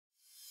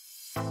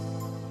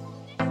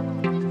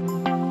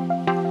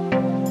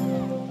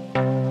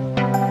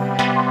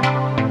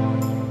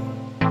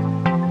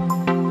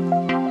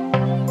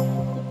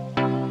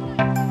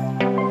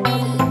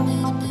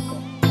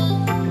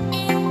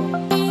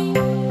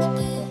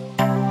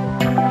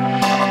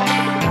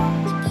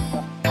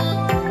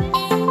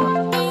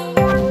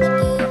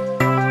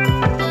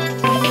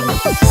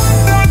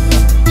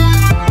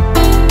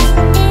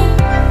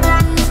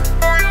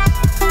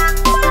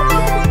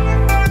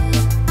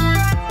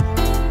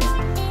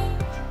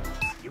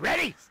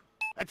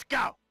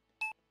Go!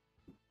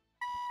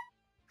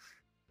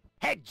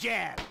 Head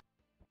jab.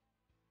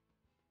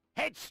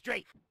 Head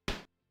straight.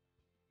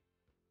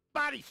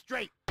 Body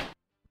straight.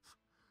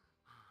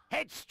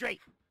 Head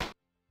straight.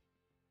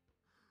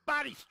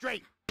 Body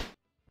straight.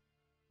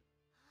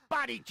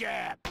 Body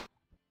jab.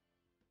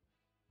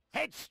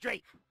 Head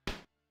straight.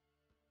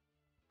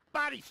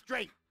 Body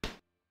straight.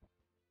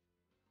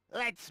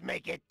 Let's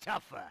make it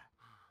tougher.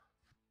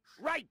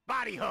 Right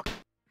body hook.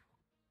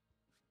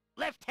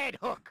 Left head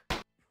hook.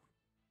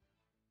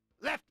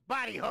 Left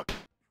body hook.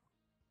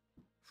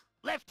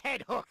 Left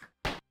head hook.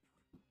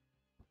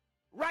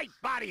 Right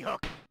body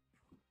hook.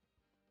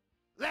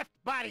 Left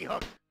body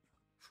hook.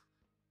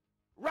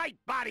 Right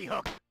body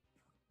hook.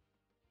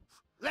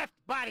 Left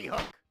body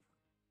hook.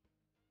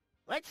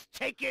 Let's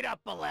take it up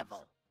a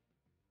level.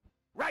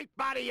 Right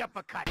body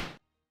uppercut.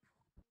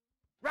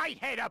 Right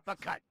head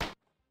uppercut.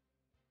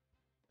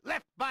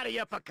 Left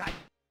body uppercut.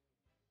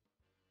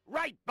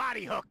 Right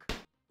body hook.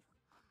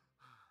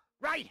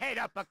 Right head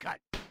uppercut.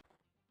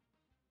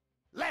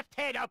 Left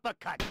head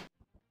uppercut.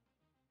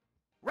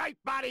 Right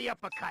body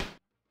uppercut.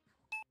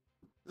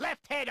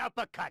 Left head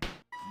uppercut.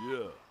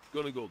 Yeah,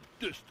 gonna go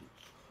the distance.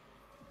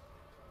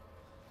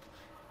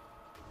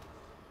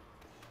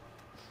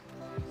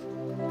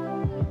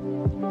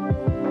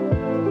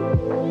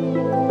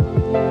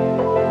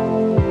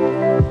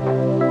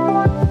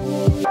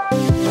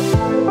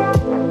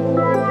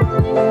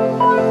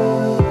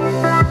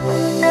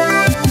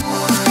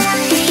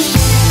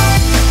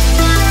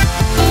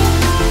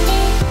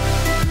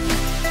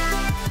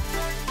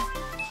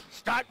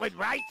 Start with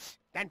rights,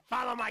 then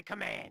follow my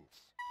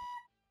commands.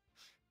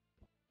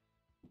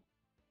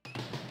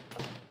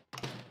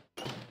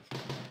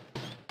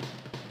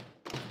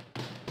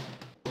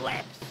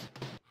 Lefts.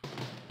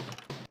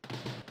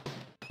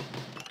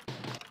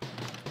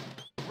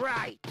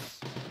 Rights.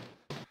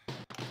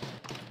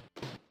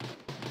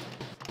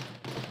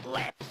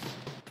 Lefts.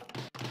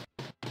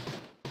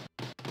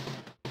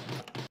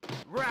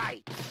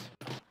 Rights.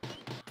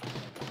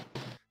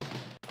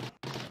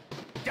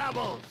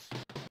 Doubles.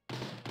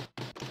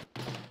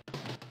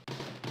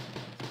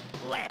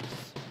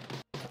 Lefts.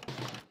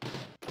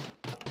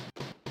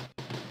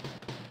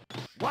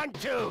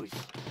 1-2s.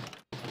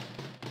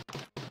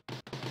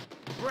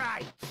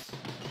 Rights.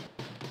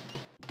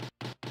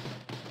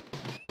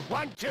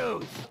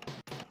 1-2s.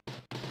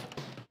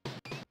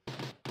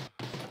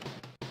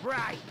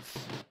 Rights.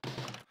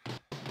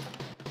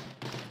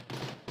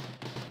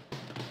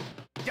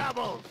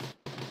 Doubles.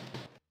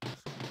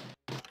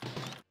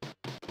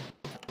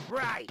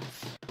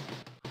 Rights.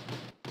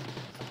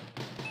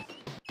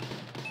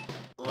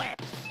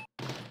 Lefts.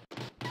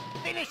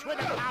 Finish with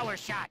a power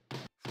shot.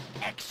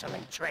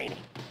 Excellent training.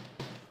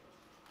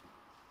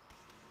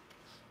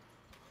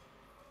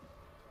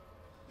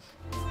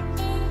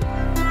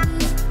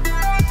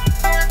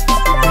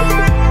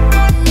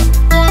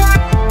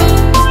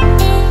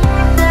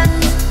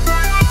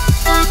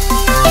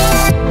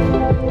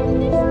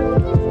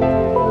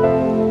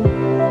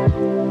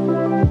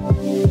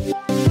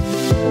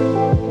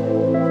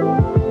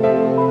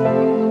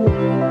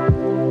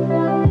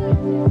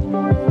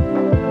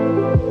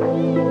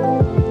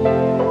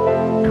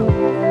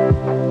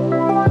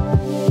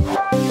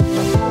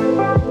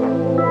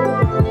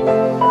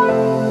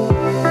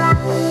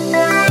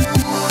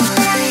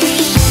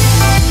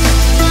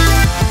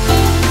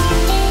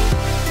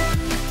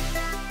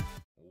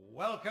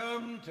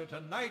 Welcome to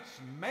tonight's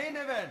main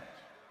event.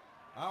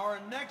 Our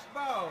next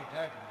bout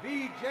at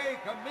V.J.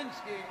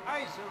 Kaminsky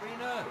Ice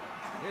Arena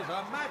is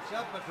a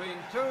matchup between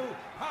two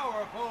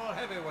powerful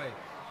heavyweights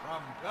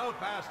from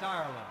Belfast,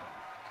 Ireland.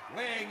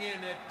 Weighing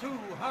in at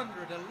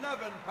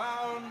 211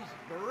 pounds,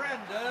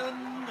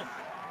 Brendan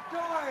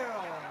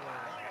Doyle.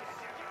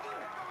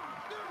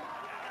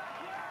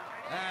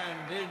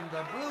 And in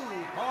the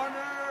blue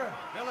corner,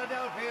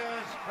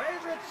 Philadelphia's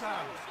favorite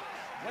son,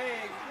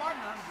 weighing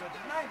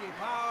 190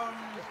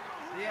 pounds,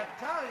 the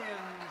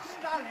Italian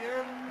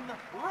stallion,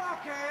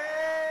 Rocky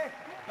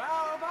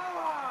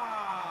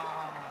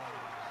Balboa.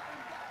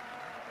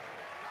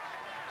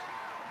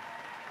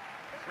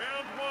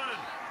 Round one.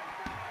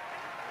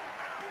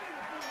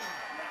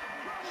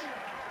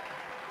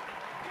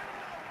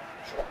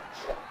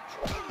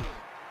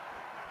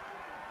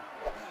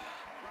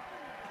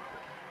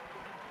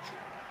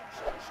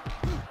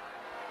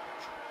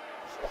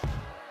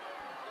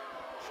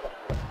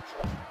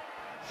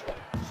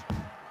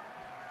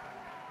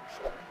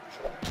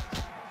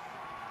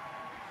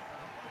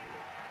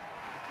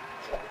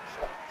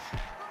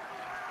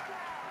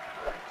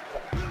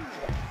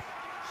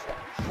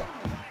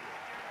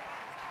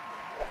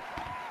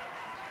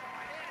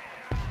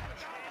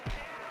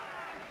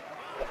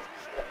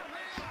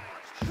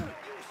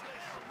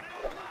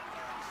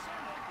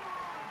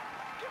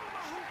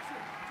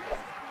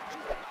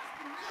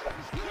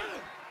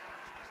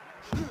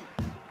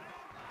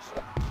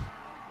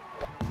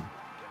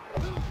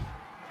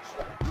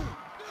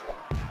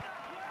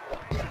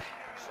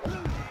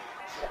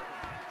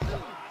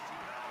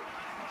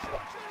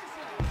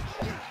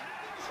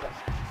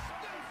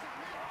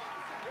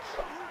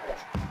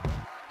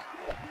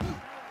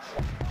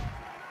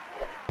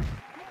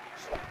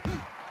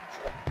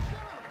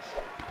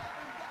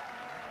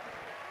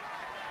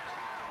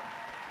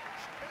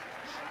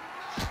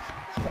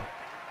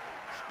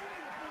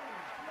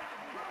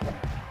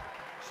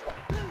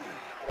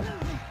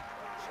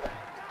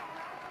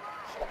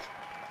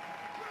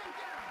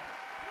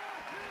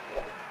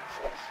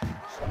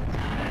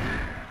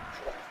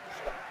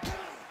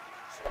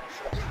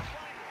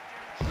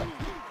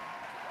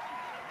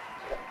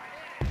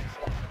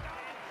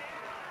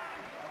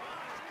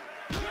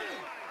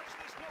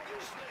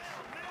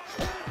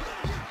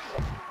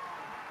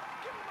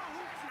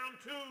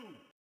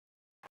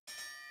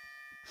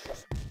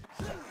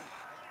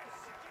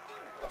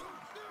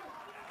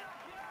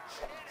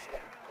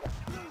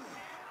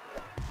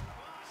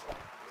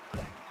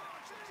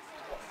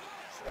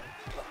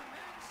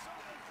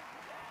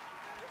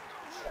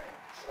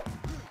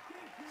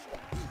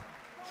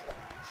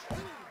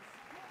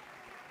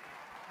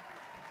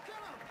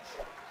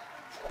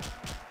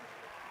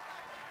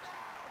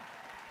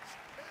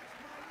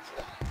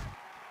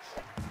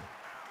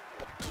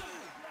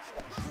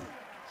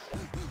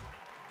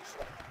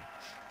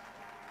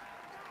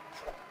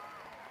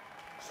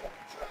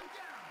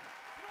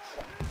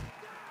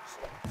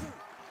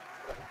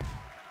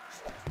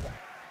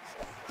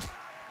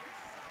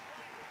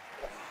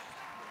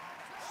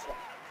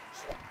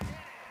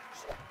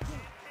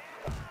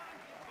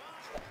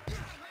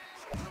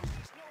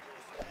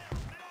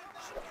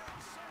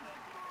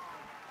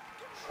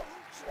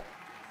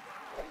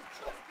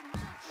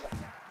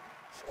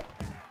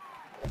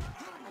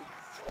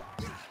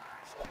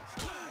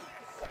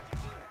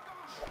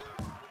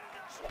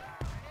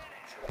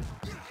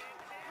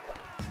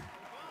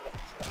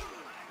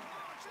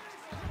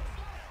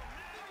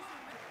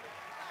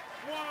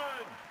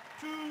 One,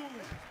 two,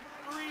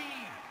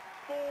 three,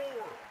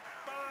 four,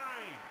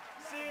 five,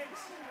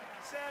 six,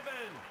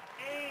 seven,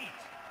 eight.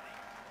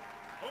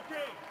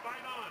 Okay,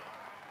 fight on.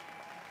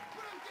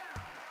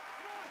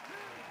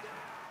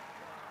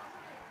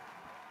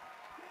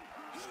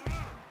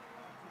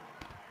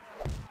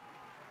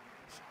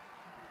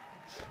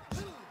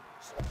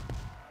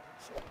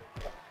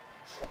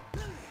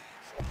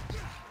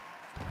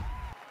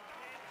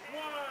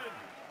 One,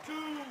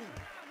 two,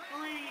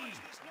 three,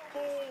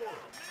 four.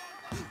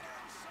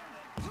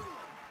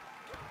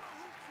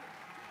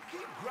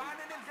 Keep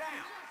grinding him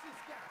down.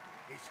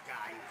 This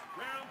guy is...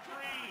 Round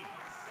three.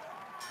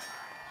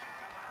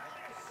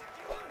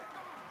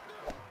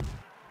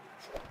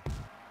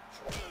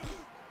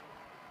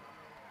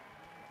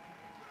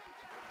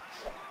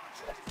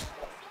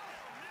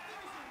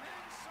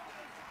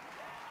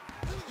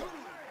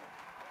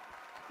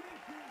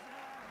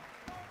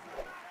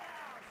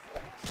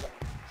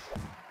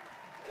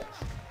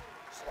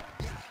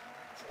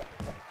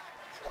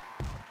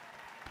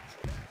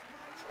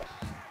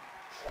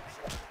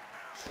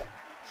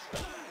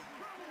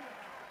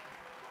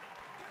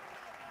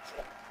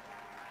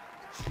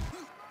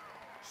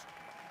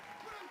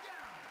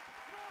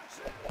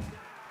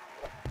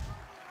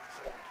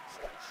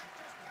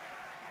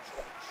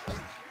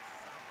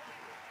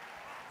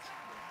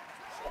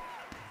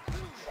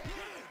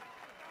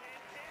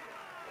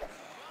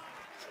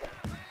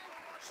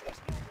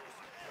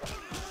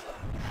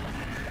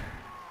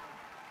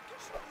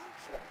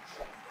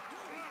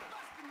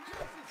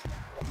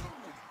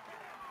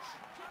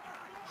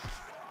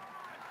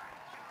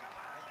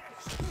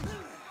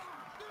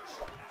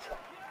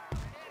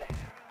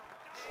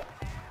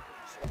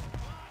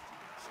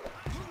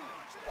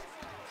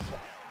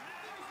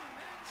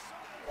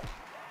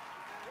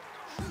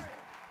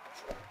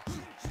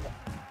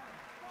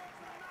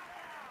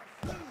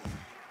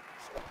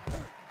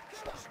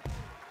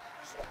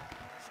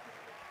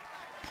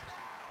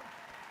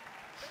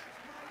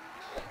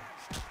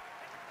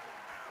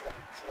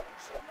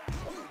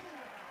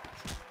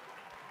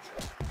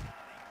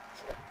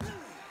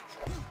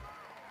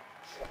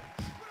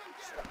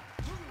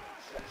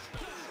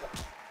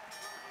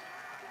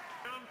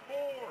 Round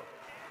four.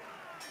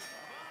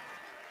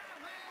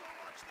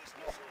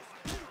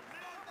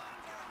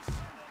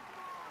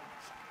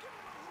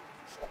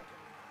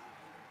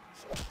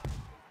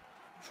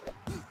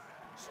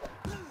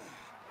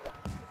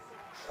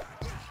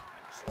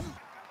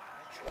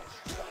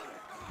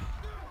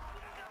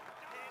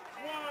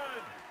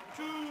 One,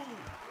 two,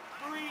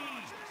 three,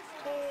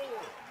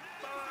 four,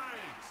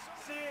 five,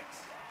 six,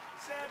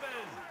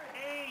 seven,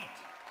 eight,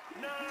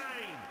 9,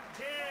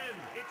 10.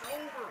 It's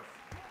over.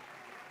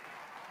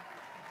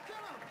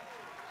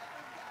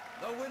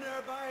 The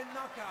winner by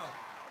knockout,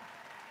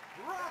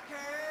 Rocky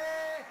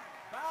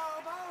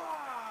Balboa!